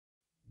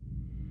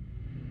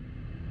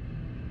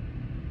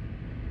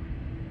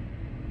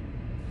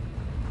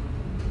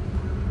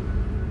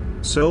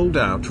Sold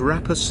out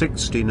rapper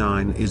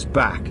 6IX9INE is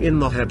back in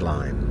the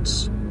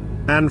headlines.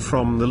 And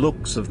from the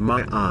looks of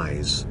my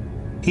eyes,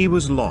 he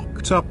was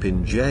locked up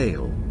in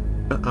jail.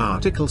 The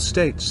article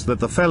states that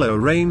the fellow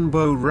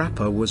rainbow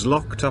rapper was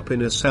locked up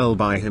in a cell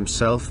by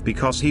himself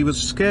because he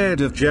was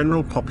scared of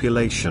general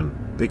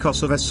population,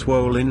 because of a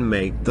swole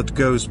inmate that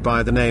goes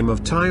by the name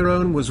of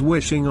Tyrone was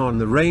wishing on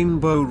the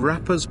rainbow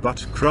rapper's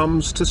butt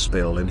crumbs to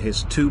spill in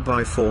his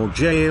 2x4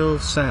 jail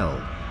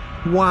cell.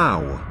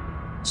 Wow.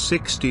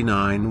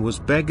 6IX9INE was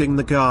begging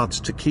the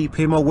guards to keep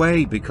him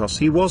away because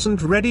he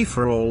wasn't ready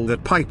for all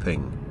that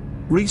piping.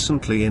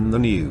 Recently in the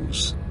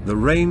news, the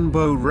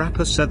rainbow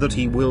rapper said that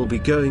he will be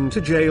going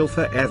to jail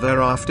forever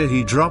after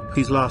he dropped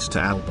his last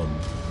album.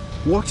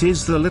 What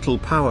is the little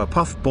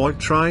Powerpuff Boy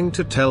trying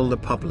to tell the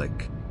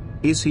public?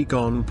 Is he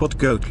gone put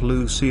Goat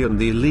Lucy and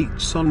the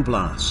elites on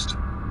blast?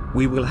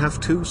 We will have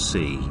to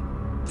see.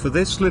 For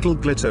this little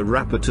glitter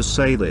rapper to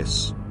say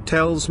this,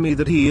 tells me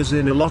that he is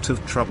in a lot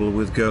of trouble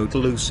with Goat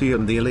Lucy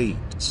and the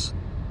elites.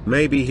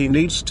 Maybe he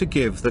needs to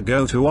give the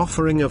go-to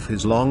offering of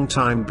his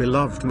long-time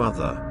beloved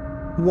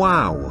mother.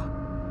 Wow.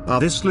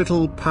 This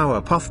little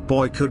Powerpuff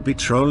Boy could be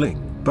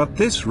trolling, but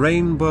this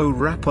rainbow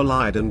rapper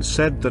lied and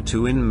said the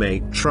two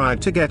inmate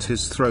tried to get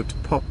his throat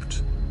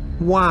popped.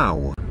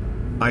 Wow.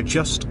 I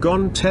just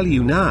gon' tell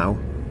you now.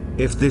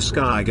 If this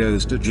guy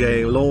goes to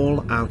jail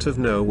all out of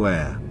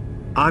nowhere,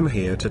 I'm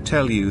here to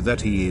tell you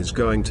that he is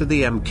going to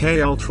the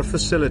MK Ultra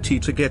facility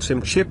to get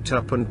him chipped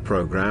up and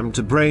programmed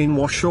to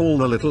brainwash all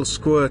the little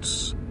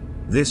squirts.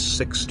 This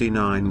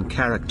 6IX9INE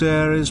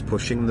character is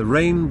pushing the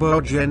rainbow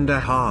agenda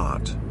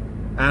hard.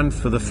 And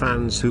for the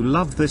fans who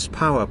love this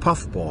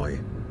Powerpuff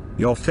Boy,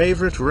 your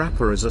favorite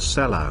rapper is a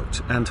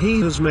sellout and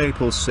he has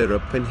maple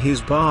syrup in his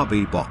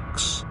Barbie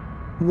box.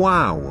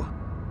 Wow.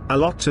 A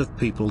lot of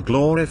people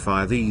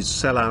glorify these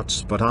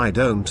sellouts, but I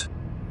don't.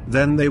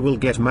 Then they will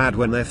get mad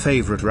when their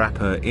favorite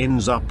rapper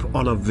ends up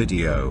on a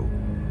video.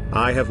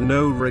 I have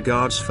no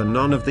regards for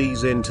none of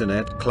these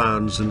internet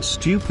clowns and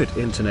stupid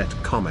internet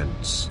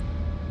comments.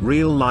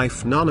 Real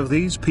life, none of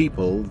these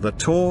people that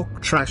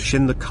talk trash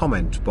in the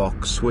comment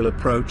box will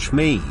approach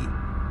me.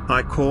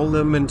 I call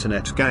them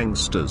internet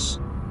gangsters.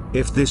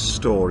 If this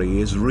story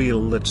is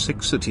real that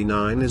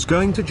 6IX9INE is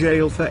going to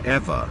jail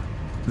forever,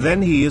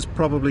 then he is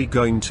probably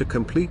going to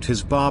complete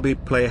his Barbie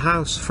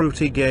Playhouse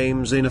fruity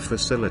games in a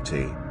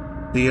facility.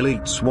 The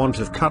elites want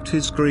to cut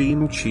his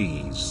cream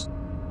cheese.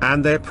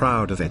 And they're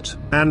proud of it.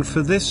 And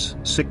for this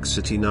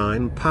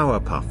 6IX9INE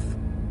Powerpuff,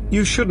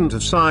 you shouldn't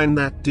have signed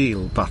that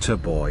deal,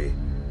 Butterboy.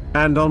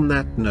 And on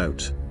that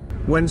note,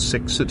 when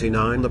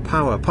 6IX9INE the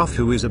Powerpuff,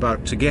 who is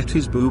about to get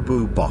his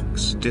boo-boo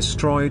box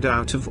destroyed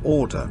out of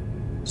order,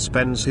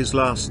 spends his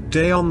last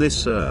day on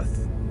this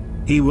earth,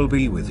 he will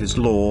be with his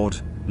lord,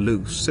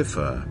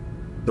 Lucifer,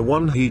 the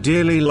one he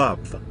dearly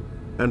loved,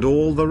 and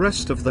all the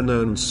rest of the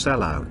known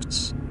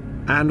sellouts.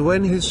 And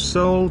when his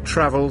soul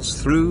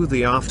travels through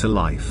the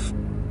afterlife,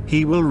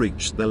 he will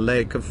reach the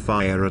lake of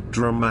fire at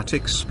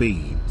dramatic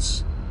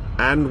speeds.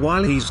 And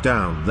while he's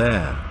down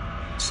there,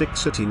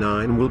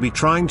 6IX9INE will be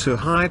trying to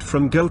hide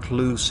from Goat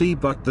Lucy,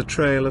 but the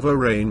trail of a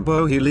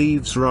rainbow he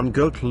leaves run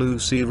Goat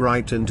Lucy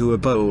right into a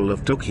bowl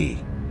of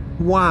dookie.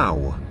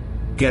 Wow.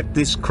 Get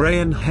this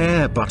crayon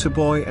hair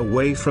Butterboy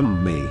away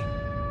from me.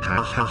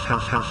 Ha ha ha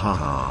ha ha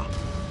ha.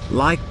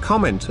 Like,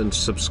 comment and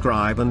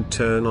subscribe and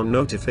turn on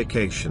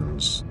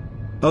notifications.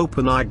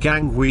 Open eye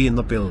gang, we in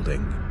the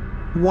building.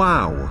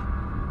 Wow.